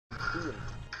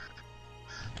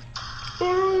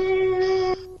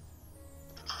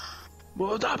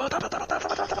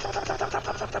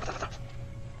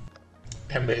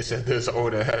That man said this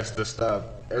order has to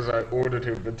stop as I ordered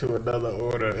him into another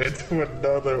order, into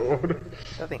another order.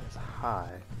 That thing's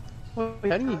high.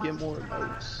 Wait, how do you get more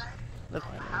emotes? That's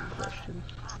my main question.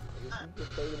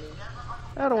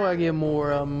 How do I get more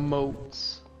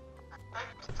emotes?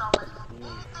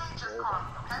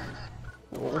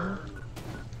 Oh.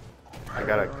 I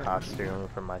got a costume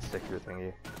for my sticker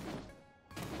thingy,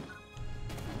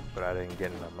 but I didn't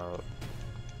get an emote.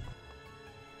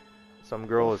 Some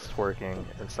girl is twerking,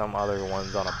 and some other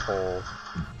one's on a pole.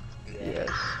 Yes.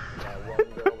 That one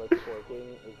girl that's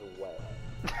twerking is wet.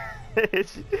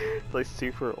 It's like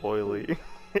super oily.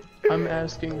 I'm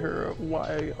asking her,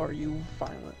 why are you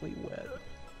violently wet?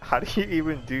 How do you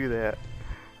even do that?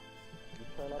 You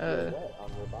turn up your wet on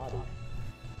your body.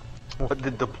 What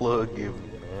did the plug give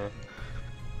me, man?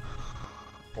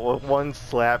 Well, one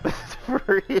slap is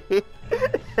free.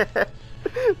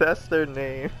 That's their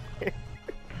name.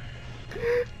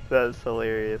 That's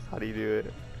hilarious. How do you do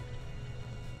it?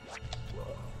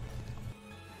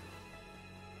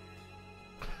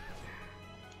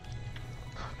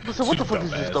 So what the fuck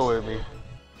did you just throw at me?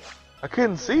 I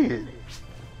couldn't see it.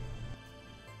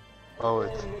 Oh,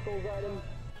 it's... Nickels at him.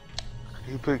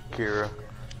 He picked Kira.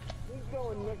 He's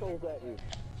throwing nickels at you.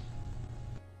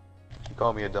 He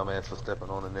called me a dumbass for stepping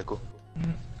on a nickel.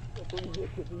 That's what he did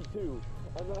to me too.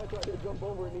 And then I tried to jump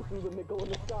over and he threw the nickel in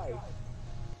the sky.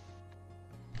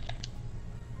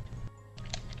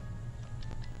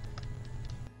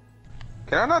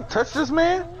 Can I not touch this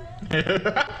man?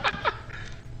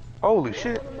 Holy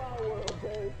shit.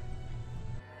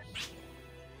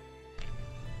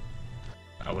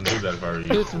 I wouldn't do that if I were you.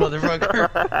 This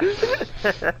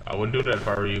motherfucker. I wouldn't do that if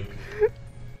I were you.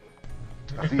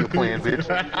 I see you playing, bitch.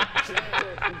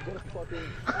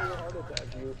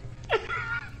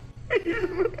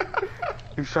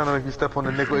 He was trying to make me step on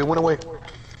the nickel. It went away.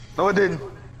 No, it didn't.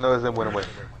 No, it didn't went away.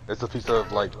 It's a piece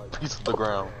of, like, piece of the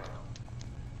ground.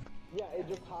 Yeah, it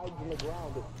just hides in the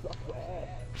ground. It sucks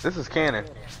ass. This is canon.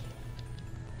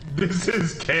 This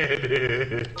is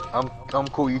canon. I'm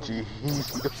Koichi. He's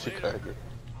Yoshikage.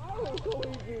 I'm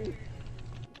Koichi.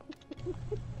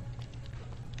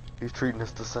 He's treating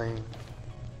us the same.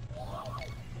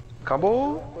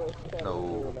 Combo?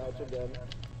 No.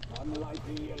 I'm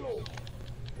lighting yellow.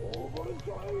 Over the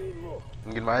triangle.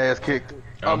 I'm getting my ass kicked.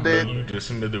 I'm dead. You just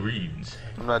smithereens.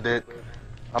 I'm not dead.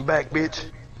 I'm back,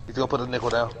 bitch. He's gonna put a nickel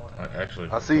down. Actually,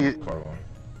 I see it.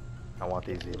 I want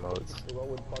these emotes.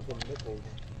 Throwing fucking nickels.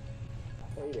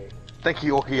 I hate it. Thank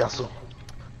you, Okuyasu.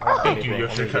 Thank you,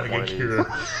 Yoshikage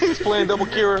Kira. He's playing double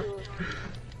Kira.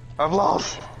 I've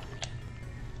lost.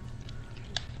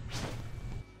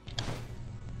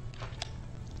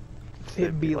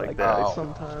 It'd be like that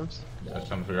sometimes. I was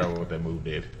trying to figure out what that move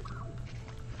did.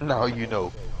 No, you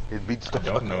know. It beats the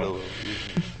don't know.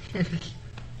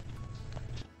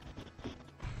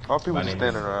 All people just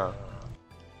standing around.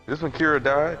 Is this when Kira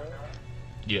died?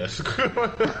 Yes.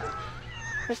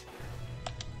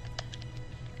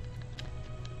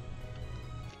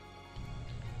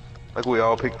 Like we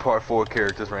all picked part 4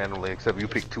 characters randomly, except you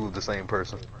picked 2 of the same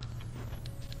person.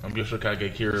 I'm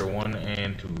Yoshikage Kira 1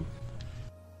 and 2.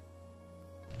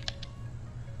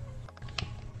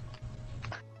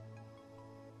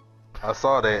 I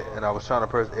saw that, and I was trying to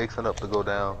press X and up to go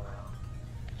down.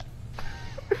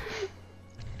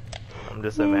 I'm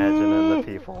just imagining the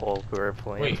people who are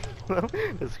playing.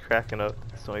 Just cracking up.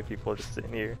 So many people just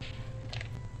sitting here.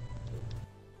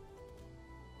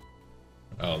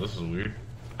 Oh, this is weird.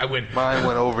 I went. Mine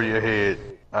went over your head.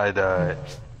 I died.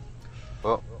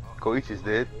 Well, Koichi's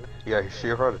dead. He got his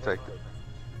sheer heart attack.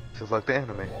 Just like the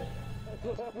anime.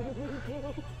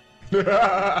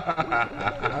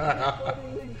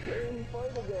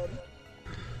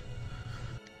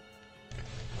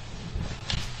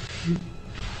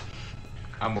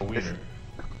 I'm a winner.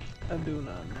 I do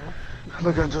not know.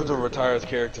 Look at JoJo retires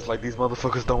characters like these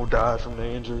motherfuckers don't die from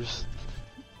their injuries.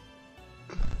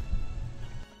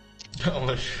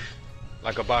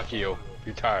 Like a Bakio,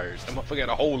 retired. That motherfucker got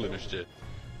a hole in his shit.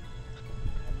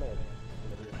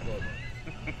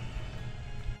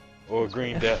 Or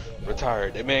Green Death,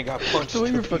 retired. That man got punched. So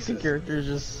to your pieces. fucking character is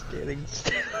just standing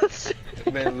still.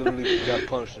 That man literally got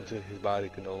punched until his body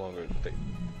could no longer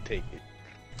take it.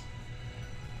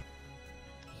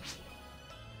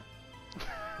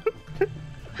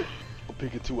 I'm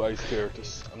picking 2 ice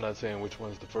characters. I'm not saying which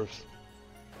one's the first.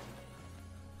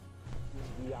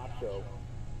 Yacho.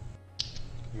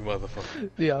 You motherfucker.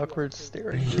 The awkward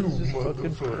staring is just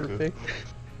fucking perfect.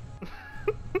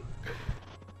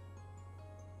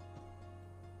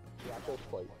 That's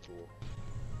quite cool.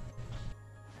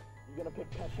 You gonna pick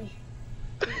Pesci?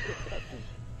 Pick Pesci.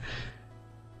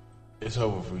 It's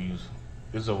over for you.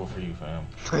 It's over for you, fam.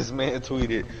 This man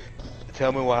tweeted,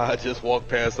 "Tell me why I just walked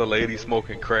past a lady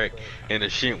smoking crack and the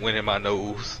shit went in my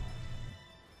nose."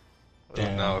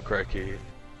 Damn. Now a crackhead.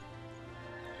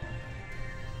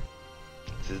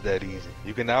 It's just that easy.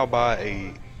 You can now buy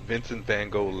a Vincent Van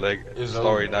Gogh It's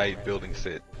Starry over. Night building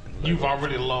set. You've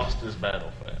already lost this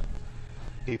battle, fam.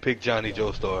 He picked Johnny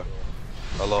Joestar.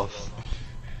 I lost.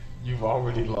 You've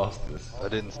already lost this. I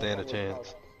didn't stand a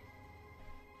chance.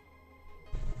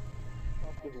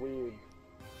 That's weird.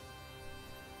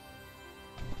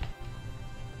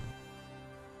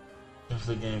 If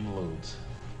the game loads.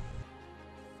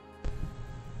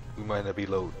 We might not be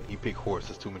loading. He picked horse.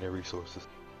 There's too many resources.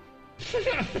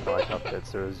 I like how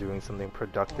Fitzer is doing something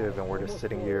productive and we're just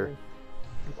sitting here.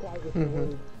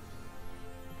 Mhm.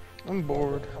 I'm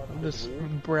bored. I'm just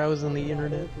browsing the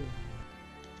internet.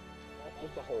 That's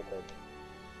just the whole thing.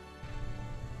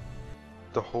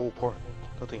 The whole part.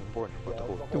 Nothing important about the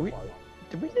whole.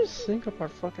 Did we just sync up our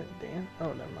fucking dance?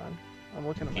 Oh, never mind. I'm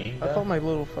looking at my. Game I back? thought my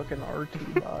little fucking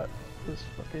RT bot was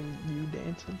fucking you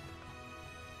dancing.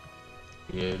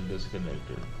 Yeah,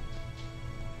 disconnected.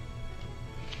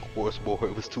 Horse boy,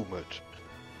 it was too much.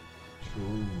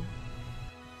 True.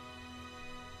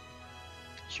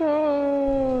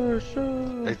 Sure.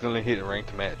 Accidentally hit a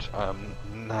ranked match. I'm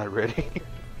not ready.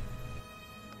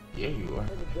 Yeah, you are.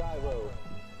 There's a gyro.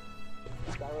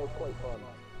 Gyro's quite fun.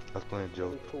 I was playing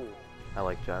Joe. It's cool. I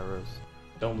like gyros.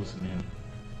 Don't listen to him.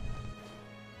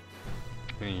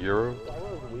 In Euro?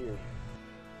 Gyro's weird.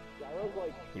 Gyro's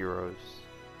like Euros.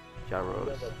 a Gyros.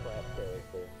 bit of a trap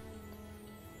character.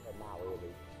 But not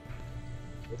really.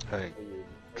 It's Hey, weird.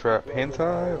 trap It's like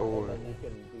hentai a- or- and then you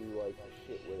can do like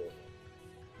shit with it.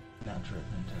 Not tripping,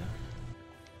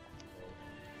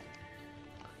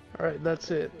 Alright, that's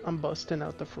it. I'm busting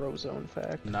out the Frozone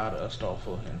fact. Not a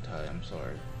Astolfo hentai, I'm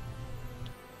sorry.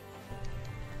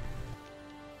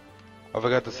 I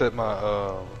forgot to set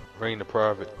my ring to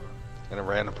private, and a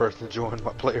random person joined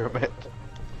my player match.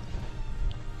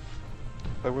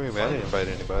 Like, wait a minute, I didn't invite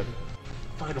anybody.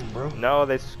 Fight him, bro. No,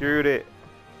 they screwed it.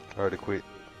 I already quit.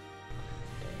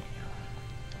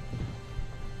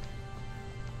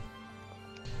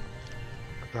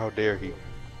 How dare he?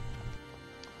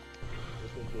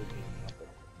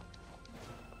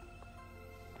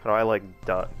 How do I like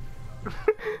duck?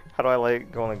 How do I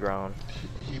like go on the ground?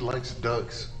 He likes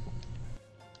ducks.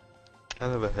 I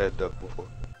never had duck before.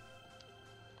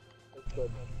 It's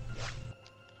good.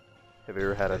 Have you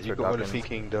ever had a You going to turducken?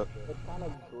 Peking duck? It's kind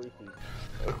of greasy.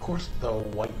 Of course, the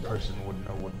white person would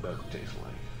know what duck tastes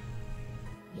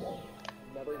like.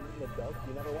 Never eaten a duck?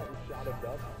 You never went and shot a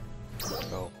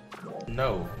duck? No.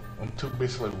 No, I'm too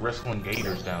busy like wrestling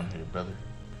gators down here, brother.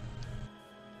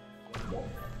 I'm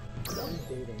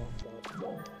dating that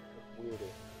duck. It's weirder.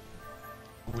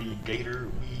 We eat gator,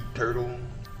 we eat turtle.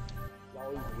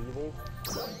 Y'all eat weevils?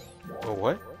 Oh,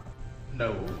 what?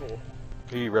 No, Weevil?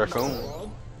 You eat raccoon?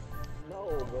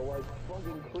 No, the like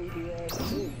fucking creepy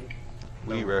ass pig.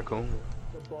 We eat raccoon.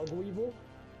 The bug weevil?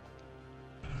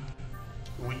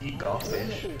 we eat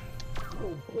goldfish.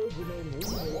 No pigs named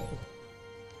weevil.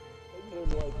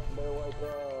 Pigs are like, they're like,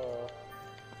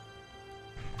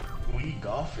 We eat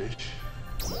goldfish.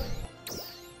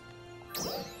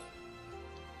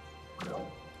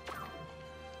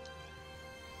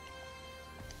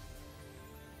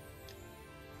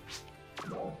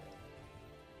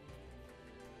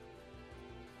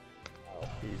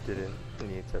 He didn't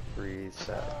need to freeze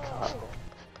that cop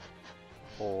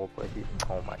hole, but he.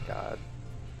 Oh my god.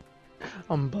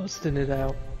 I'm busting it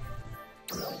out.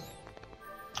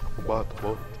 About the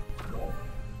boat.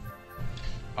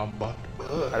 I'm about to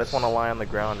bust. I just want to lie on the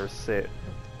ground or sit.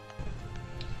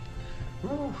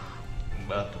 Whew, I'm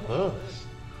about to bust.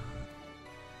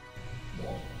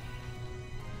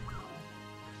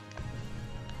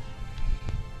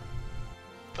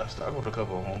 I started with a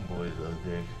couple of homeboys the other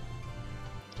day.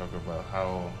 Talk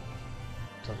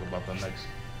about the next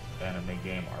anime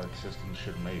game Arc System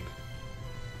should make.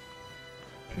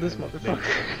 This motherfucker.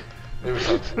 They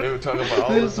were talking about all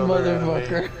This this other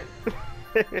motherfucker.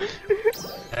 anime,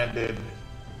 and then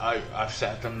I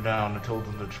sat them down and told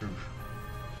them the truth.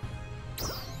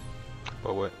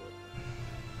 But what?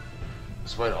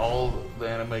 Despite all the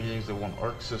anime games they want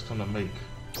Arc System to make,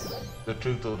 the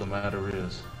truth of the matter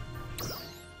is,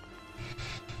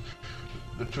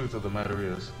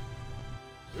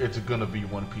 it's gonna be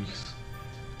One Piece.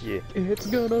 Yeah. It's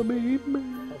gonna be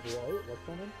me. that's right, what's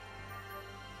her name?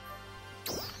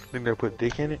 Think they put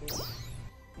dick in it?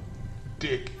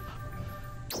 Dick.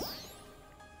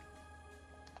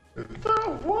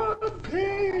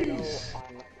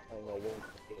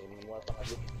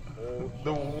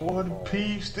 The One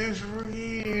Piece is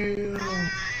real.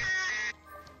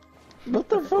 What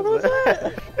the fuck was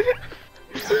that?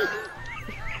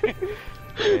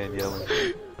 Man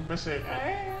yelling. I said,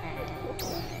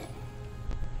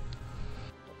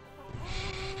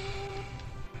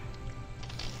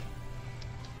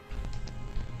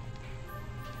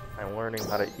 I'm learning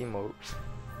how to emote.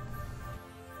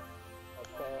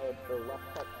 The left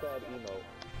touchpad emote.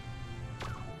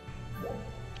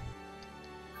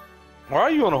 Why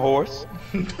are you on a horse?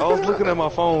 I was looking at my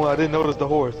phone. I didn't notice the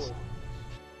horse.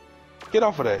 Get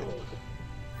off of that.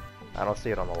 I don't see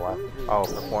it on the left. Oh,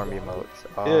 perform emotes.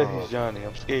 Oh. Yeah, he's Johnny.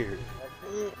 I'm scared.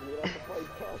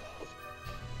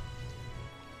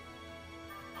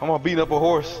 I'm gonna beat up a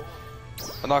horse.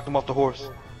 I knocked him off the horse.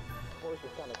 Horse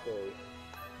is kind of scary.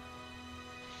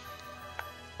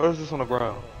 What is this on the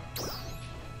ground?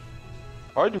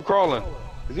 Why are you crawling?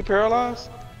 Is he paralyzed?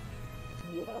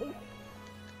 Yes.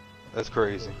 That's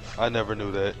crazy. I never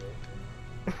knew that.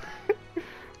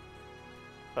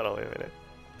 Hold on, wait a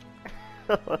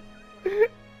minute.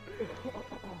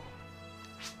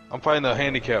 I'm fighting a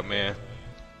handicapped man.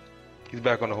 He's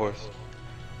back on the horse.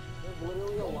 There's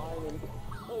literally a line in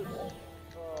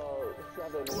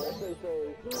 7 where they say,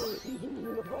 "He's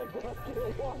in the fight, but I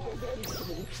can't walk against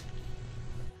me."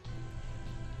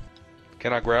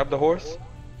 Can I grab the horse?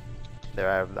 There,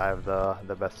 I have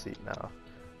the best seat now.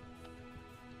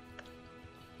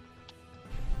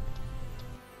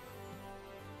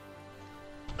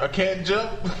 I can't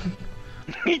jump.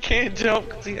 He can't jump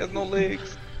because he has no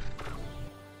legs.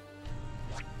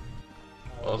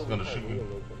 I was gonna shoot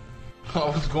you. I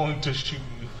was going to shoot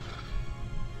you.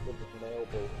 With this nail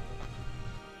bolt.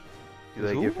 Do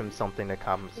they give him something to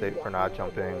compensate for not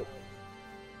jumping?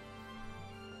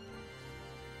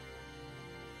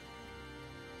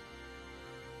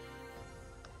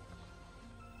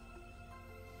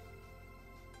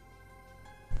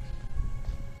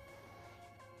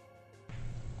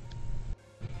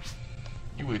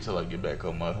 You wait till I get back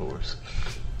on my horse.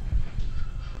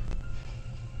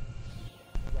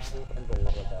 And the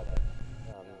love of that,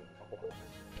 horse.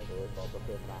 And the result of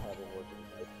him not having working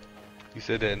legs. You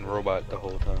said that in robot the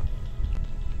whole time.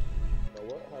 So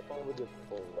what? Have fun with this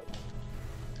full leg.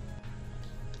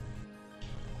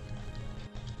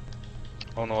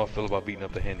 I don't know how I feel about beating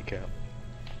up the handicap.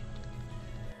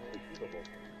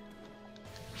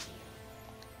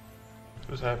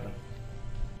 What's happening?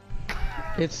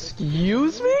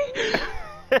 Excuse me?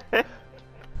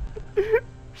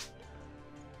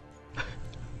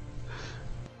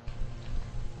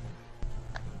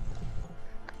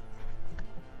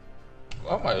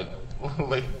 I might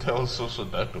like tell social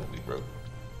deductively, bro.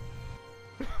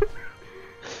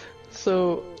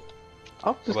 So,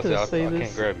 I'm just I gonna say I this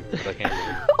can't grab you, but I can't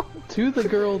grab you. to the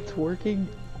girl twerking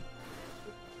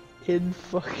in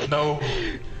fucking No.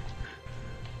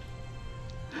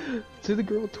 to the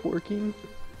girl twerking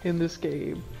in this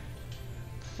game.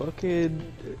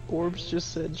 Fucking Orbs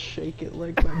just said, "Shake it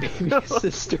like my baby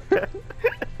sister."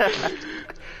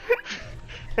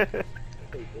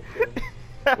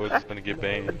 We're just gonna get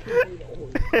banned.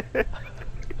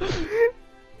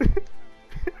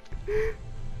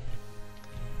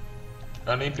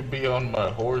 I need to be on my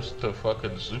horse to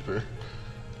fucking super.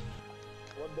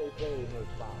 What they say in his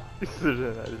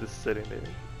spot. Just sitting there.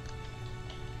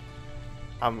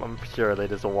 I'm sure they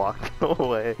just walked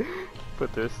away,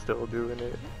 but they're still doing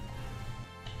it.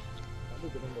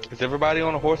 Is everybody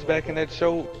on a horseback in that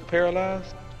show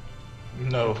paralyzed?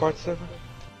 No. Part 7?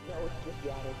 No, it's just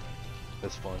Giannis.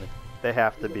 That's funny. They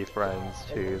have to be friends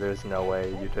too. There's no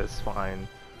way you just find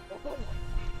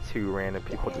two random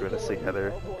people doing this together.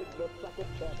 Avoid the second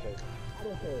chapter. I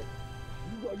don't care.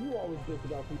 You always bitch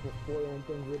about people spoiling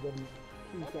things within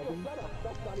 2 seconds.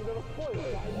 That's not even a spoiler.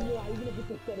 Yeah, even if it's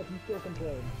a setup, you still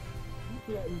complain. You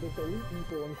threatened to delete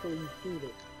people until you see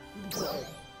it. You tried.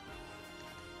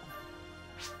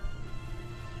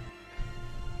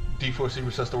 D4C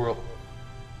recess the world.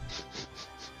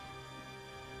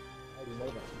 I already know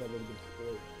that. That would have been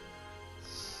spoiled.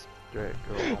 Straight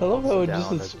girl I love how it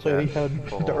down just the explaining how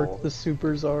jet dark hole. the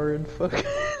supers are and fucking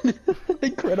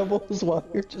Incredibles while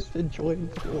you're just enjoying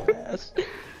full ass.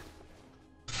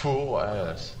 Full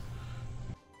ass.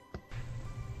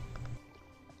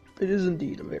 It is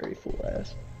indeed a very full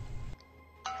ass.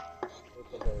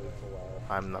 It's a very full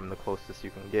I'm the closest you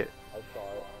can get. I saw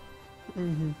it.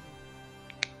 Mm-hmm.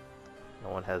 No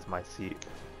one has my seat.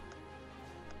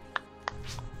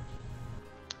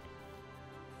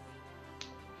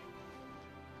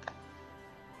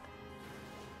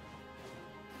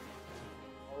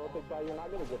 Well, Big Guy, you're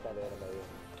not gonna get that anime.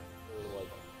 Or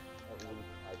like, at least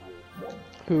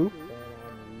Who? And I'm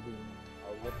reading,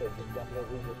 with the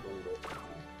definitely just read it.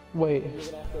 Wait. You're gonna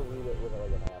have to read it with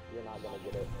like an F. You're not gonna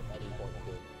get it at any point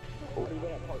soon. Or even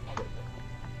at part 6.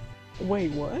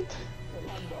 Wait, what? And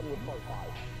I'm done with part 5.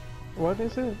 What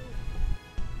is it?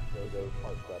 There goes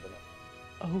part 7.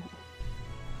 Oh.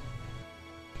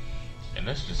 And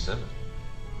that's just 7.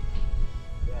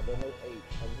 Yeah, then there's 8. And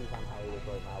he's on hiatus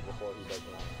right now before he does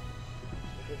 9.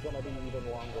 Which is gonna be even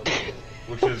longer.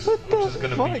 Which is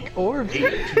gonna be Fuck, Orbs. 8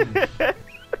 too.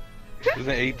 Isn't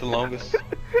 8 the longest?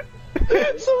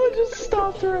 Someone just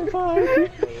stopped right by.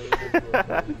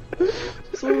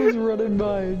 Someone was running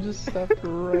by and just stopped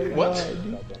right What?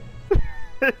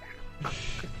 behind.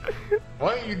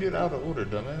 Why you get out of order,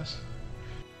 dumbass?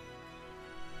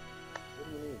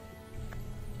 What do you mean?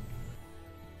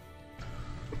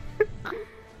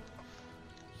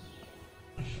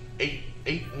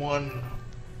 Eight, 1,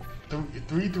 3,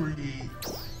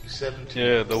 17.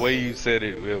 Yeah, the way you said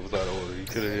it, it was out of order. You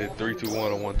could have hit 3, 2,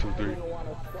 1 or 1, 2, 3. I didn't want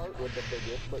to start with the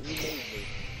biggest, but you made me.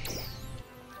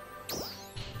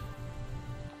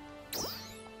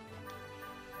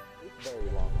 It's very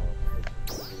long,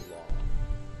 it's really long.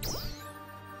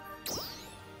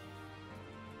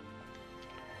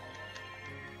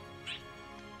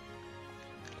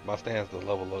 My stance to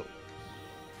level up.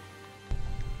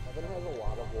 Evan has a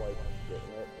lot of like shit in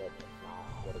it that's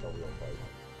not what a real fight.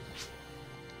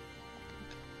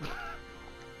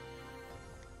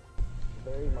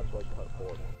 Very much like cut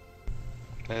forward.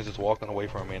 Man's just walking away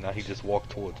from me and now he just walked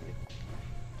towards me.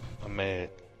 I'm mad.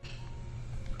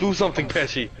 Do something,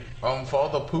 Pesci!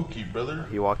 Father Pookie, brother.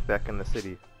 He walked back in the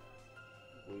city.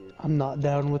 I'm not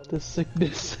down with this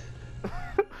sickness.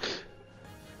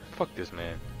 Fuck this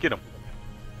man. Get him.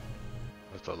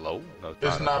 It's a low? No,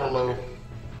 It's not a low.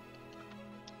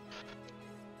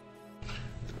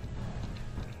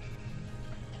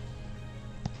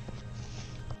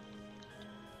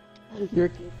 You're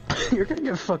gonna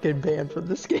get fucking banned from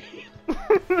this game.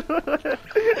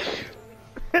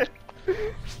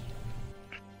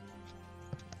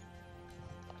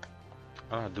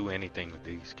 I don't do anything with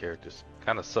these characters.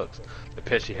 Kinda sucks. The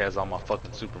Pesci has all my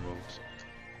fucking super moves.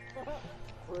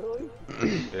 Really?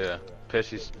 Yeah.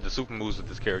 Pesci's, the super moves with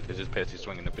this character is just Pesci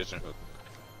swinging the fishing hook.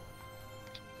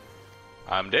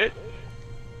 I'm dead.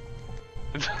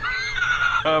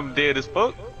 I'm dead as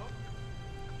fuck.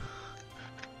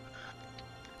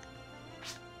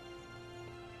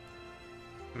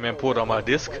 Man pulled on my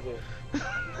disc.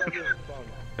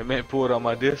 The man pulled on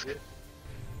my disc.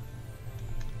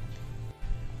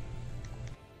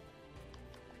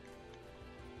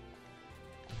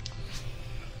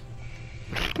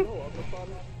 No, all of a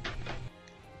sudden,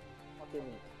 fucking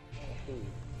food.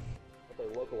 But they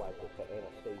localized it to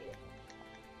Anastasia.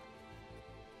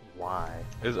 Why?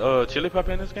 Is Chili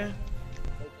Pepper in this game?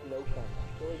 Makes no sense.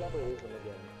 Chili Pepper is in the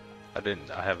game.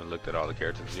 I haven't looked at all the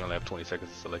characters. You only have 20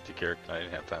 seconds to select your character. I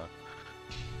didn't have time.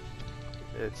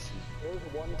 It's There's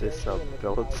one This character in the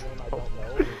builds- entire game I don't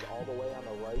know. It's all the way on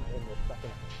the right in the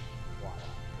second slot.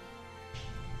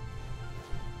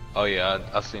 Oh yeah,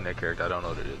 I've seen that character. I don't know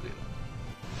what it is either.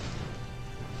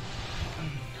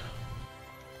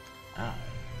 Ow.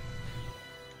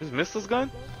 Is Mister's gun?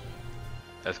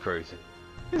 That's crazy.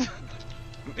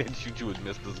 And shoot you with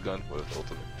Mister's gun for his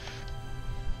ultimate.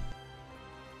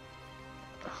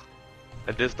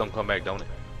 That disc don't come back, don't it?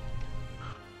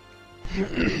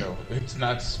 No, it's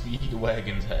not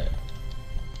Speedwagon's hat.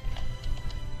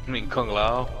 I mean Kung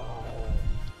Lao.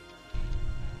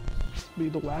 Be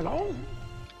the wagon. I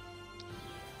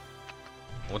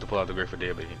went to pull out the Grateful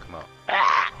Dead, but he didn't come out.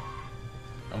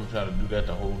 I'm gonna try to do that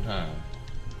the whole time.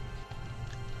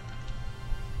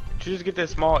 Did you just get that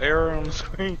small error on the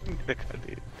screen? I think I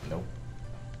did. Nope.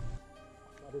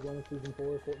 Another one in season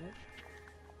 4 of Fortnite?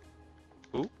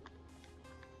 Who?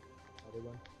 Another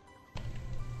one.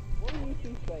 What are you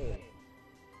two saying?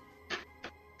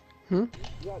 Hmm?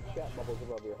 You got chat bubbles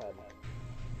above your head.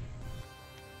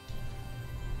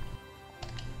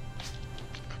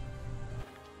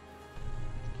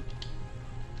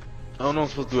 I don't know what I'm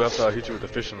supposed to do after I hit you with the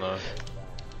fishing line.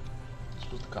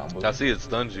 Supposed to combo. I see it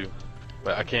stuns you,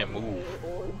 but I can't move.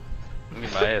 I'm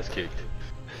getting my ass kicked.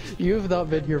 You have not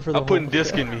been here for the I'm putting whole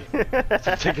disc in me.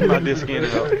 I'm taking my disc in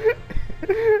and out.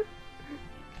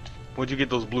 Where'd you get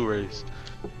those Blu-rays?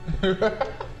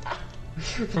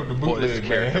 From the Boy, this bootleg,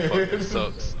 character fucking man.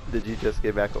 sucks. Did you just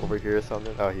get back over here or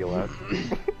something? Oh, he left.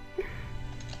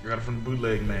 Got it from the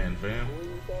bootleg man, fam. What you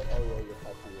said? Oh yeah, you're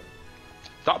happy.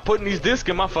 Stop putting these discs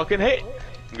in my fucking head.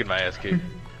 I'm getting my ass kicked.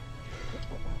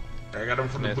 I got him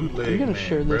from the Man. bootleg I'm gonna man,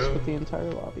 share this bro. with the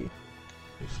entire lobby.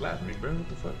 He slapped me, bro. What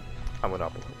the fuck? I went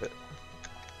up a little bit.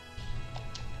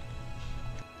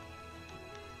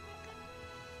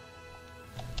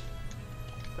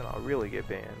 I'll really get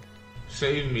banned.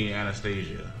 Save me,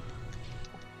 Anastasia.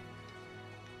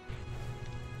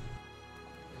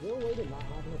 Is there a way to not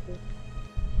have an assist?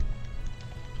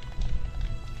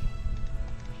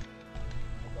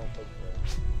 I don't think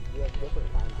so. We have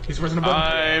different times. He's pressing the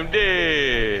button. I'm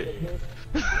dead.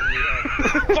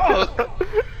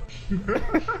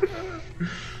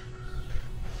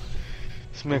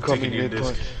 This man called me Taking your mid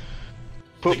punch. disc.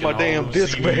 Put Taking my all damn them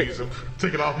disc back. CDs.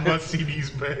 Taking off my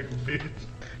CDs back, bitch.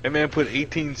 That man put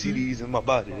 18 CDs in my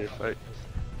body that fight.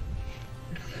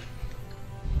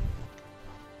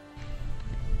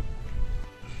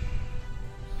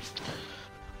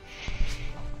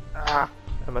 Ah,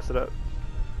 I messed it up.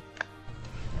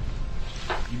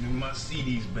 Give me my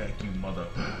CDs back, you mother.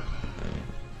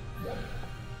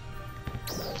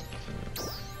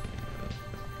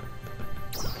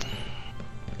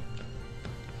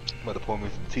 I'm about to pour me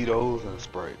some Tito's and a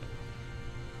Sprite.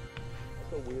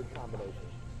 That's a weird combination.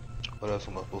 What else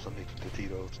am I supposed to mix with the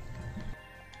Tito's?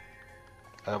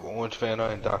 I have orange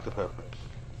Fanta and Dr. Pepper.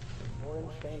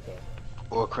 Orange Fanta.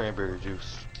 Or cranberry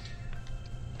juice.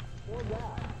 Or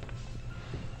that.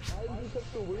 Why did you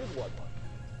pick the weird one?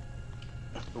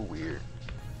 Weird.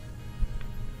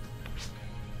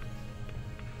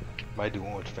 Might do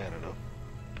orange Fanta though.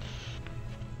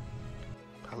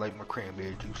 I like my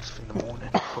cranberry juice in the morning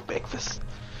for breakfast.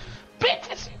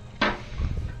 Breakfast!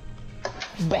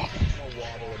 Breakfast! No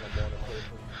water in the morning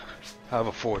person. I have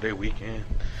a 4-day weekend.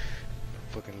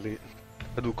 Fucking lit.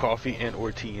 I do coffee and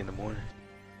or tea in the morning.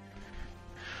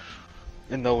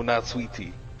 And no, not sweet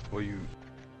tea. Where you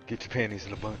get your panties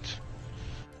in a bunch.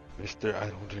 Mister, I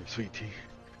don't drink sweet tea.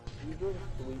 You drink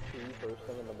sweet tea first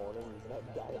thing in the morning, you have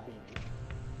diabetes.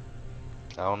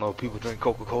 I don't know, people drink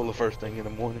Coca-Cola first thing in the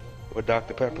morning. Or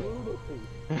Dr. Pepper.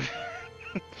 I know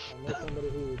somebody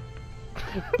who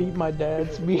Beat my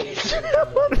dad's meat.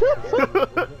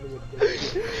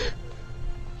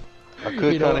 I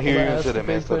could You know, kind of hear you last until that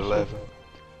man big started question.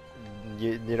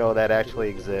 laughing. You know that actually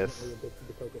exists.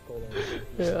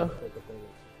 Yeah.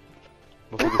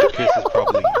 Motherfucker's piss is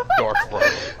probably dark brown.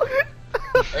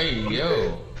 Hey,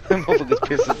 yo. Motherfucker's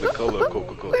piss is the color of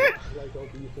Coca-Cola. like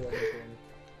obese or anything.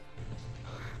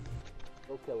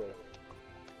 Go kill her.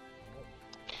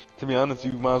 To be honest,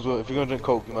 you might as well, if you're gonna drink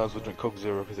Coke, you might as well drink Coke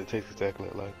Zero because it tastes exactly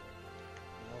like.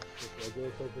 Just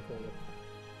regular Coca-Cola.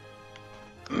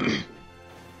 I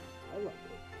like it.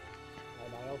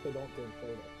 And I also don't drink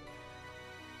soda.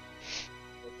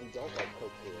 If you don't like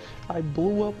Coke Zero, I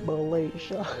blew up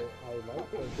Malaysia. I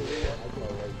like Coke Zero, I go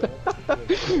like that.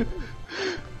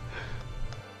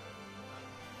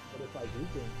 But if I do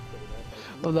drink soda,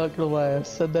 I'm not gonna lie, I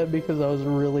said that because I was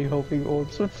really hoping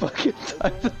Orbs would fucking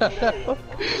type that out.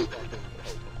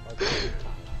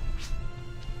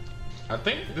 I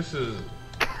think this is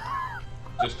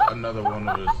just another one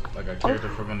of his, like a character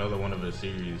from another one of his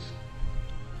series.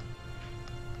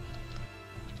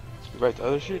 You write the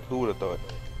other shit? Who would have thought?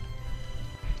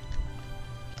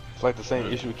 It's like the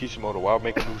same issue with Kishimoto. Why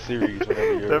make a new series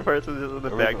whenever you're... That person just in the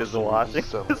back just watching.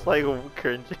 It's like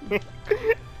cringing.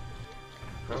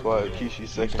 That's why Kishi's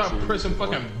second Stop series. pressing is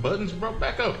fucking one. buttons, bro.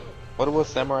 Back up. What was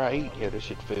Samurai 8? Yeah, that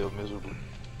shit failed miserably.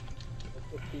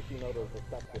 it's just Kishimoto's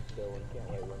effective still and can't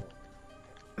write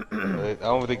women. I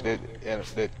don't think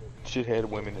that shit had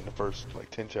women in the first like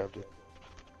 10 chapters.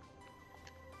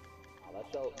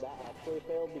 That actually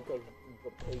failed because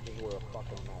the pages were a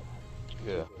fucking mess.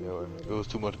 Yeah, it was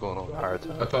too much going on.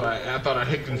 I thought I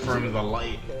hit confirm the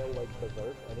light. Tail like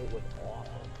berserk, and it was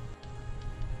awesome.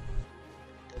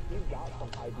 Like, he's got some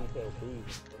high detail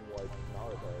scenes in like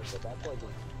Naruto, but that's like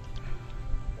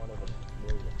one of a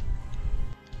million.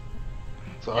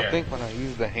 So Yeah. I think when I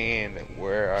use the hand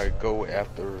where I go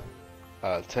after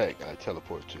attack, I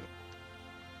teleport to.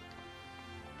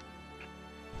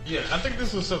 Yeah, I think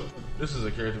this is a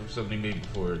character from something he made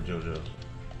before JoJo.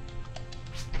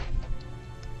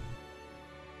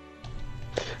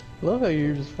 I love how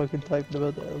you're just fucking typing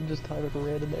about that. I'm just typing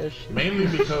random ass shit. Mainly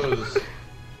because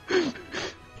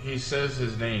he says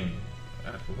his name.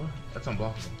 What? That's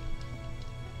unblockable.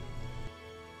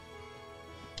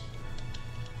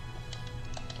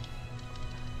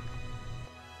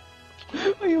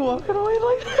 Are you walking away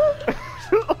like that?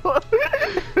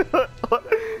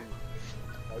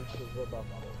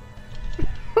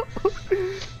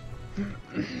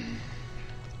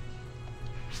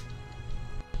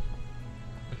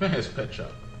 This man has pet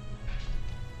shop.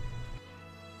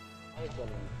 I was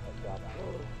gonna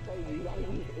hey, you gotta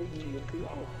use Iggy and see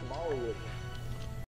how small he is.